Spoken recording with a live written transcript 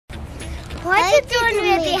Heute tun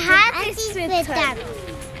wir die Hasen füttern.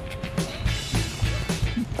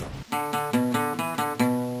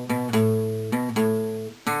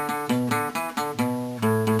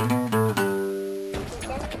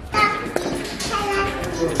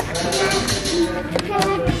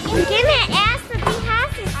 Gehen wir erst die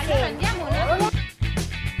Hasen sehen.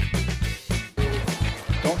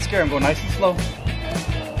 Don't scare him, go nice and slow.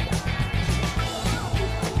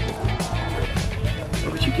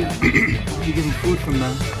 What would you give him? What would you give him food from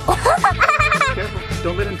them? Careful,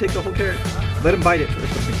 don't let him take the whole carrot. Let him bite it.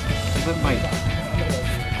 Just let him bite it.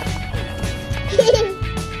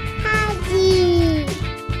 Hasi.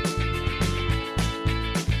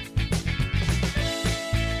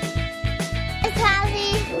 It's Hasi.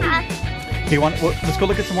 Okay, let's go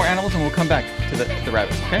look at some more animals and we'll come back to the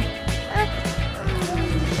rabbits, okay?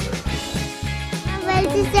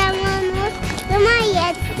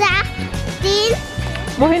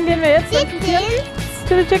 Wohin gehen wir jetzt?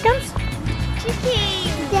 To the chickens?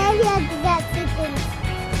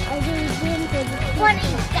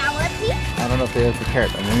 I don't know if they have the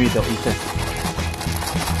carrot, but maybe they'll eat this.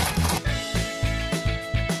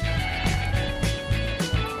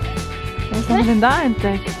 Was haben wir denn da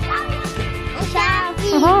entdeckt? Schafe.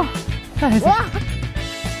 Oh, da ist es.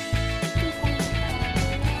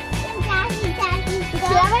 Ich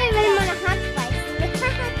glaube, wir will mal nach Hand beißen.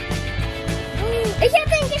 Ich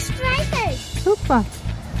habe ihn gestreichelt. Super.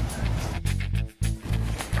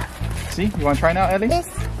 See, you want to try now, Ellie? Yes.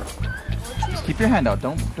 Just keep your hand out,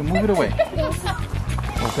 don't move it away. Yes.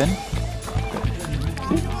 Open.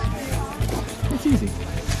 See? It's easy.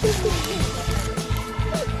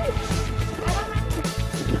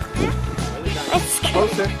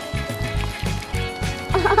 Closer.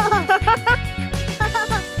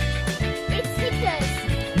 It's stickers.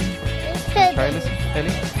 Try this,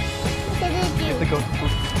 Ellie. Give the goat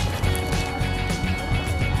food.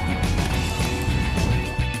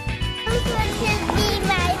 Be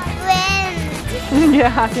my friend.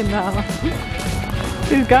 Ja, genau.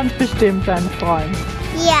 Sie ist ganz bestimmt dein Freund.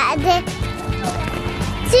 Ja, der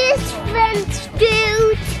Süßfriend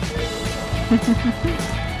dude.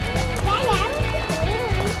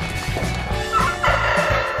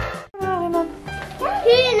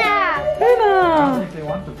 Hühner. Hühner. They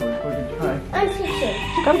want the food, we can try. Und Fische.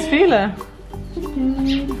 Ganz viele.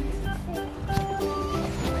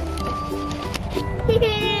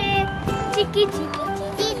 Chicky, chicky,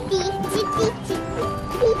 chicky, chicky.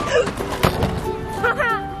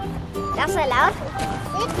 Das war laut.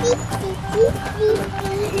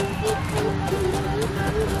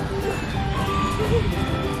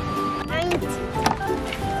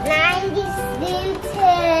 Nein, die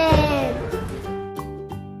Stilten.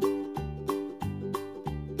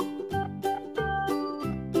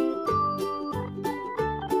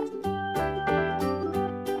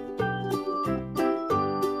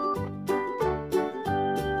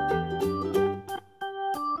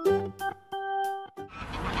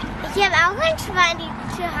 Ich habe auch ein Schwein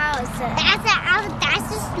zu Hause. Das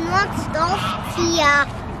ist nur Stofftier.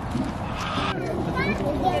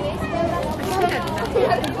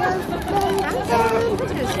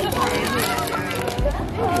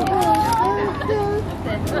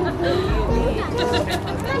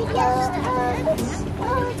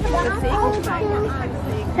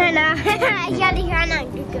 Hörner. Ich habe die Hörner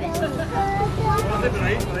gegessen.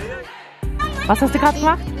 Was hast du gerade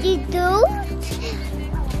gemacht? Die Duft.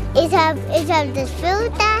 Ich hab das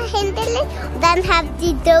Futter hinterlegt und dann hab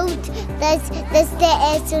die Duft, das der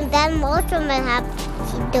ist und dann muss man hab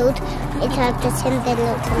die Duft. Ich hab das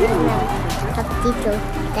hinterlegt und dann hab die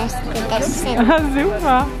Duft, das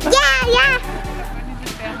Super. Ja.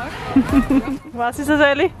 Was ist das,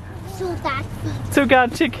 Ellie?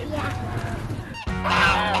 Zuckerchick.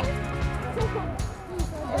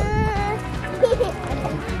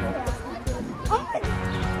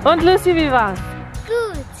 Und Lucy, wie war's?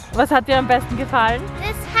 Gut. Was hat dir am besten gefallen?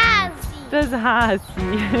 Das Hasi. Das Hasi.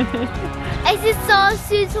 Es ist so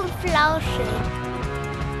süß und flauschig.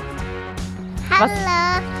 Hallo.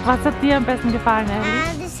 Was hat dir am besten gefallen, Ellie?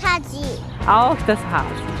 Das Hasi. Auch das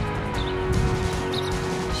Hasi.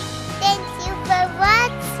 Thank you for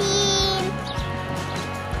watching.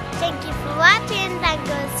 Thank you for watching.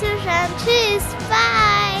 Danke fürs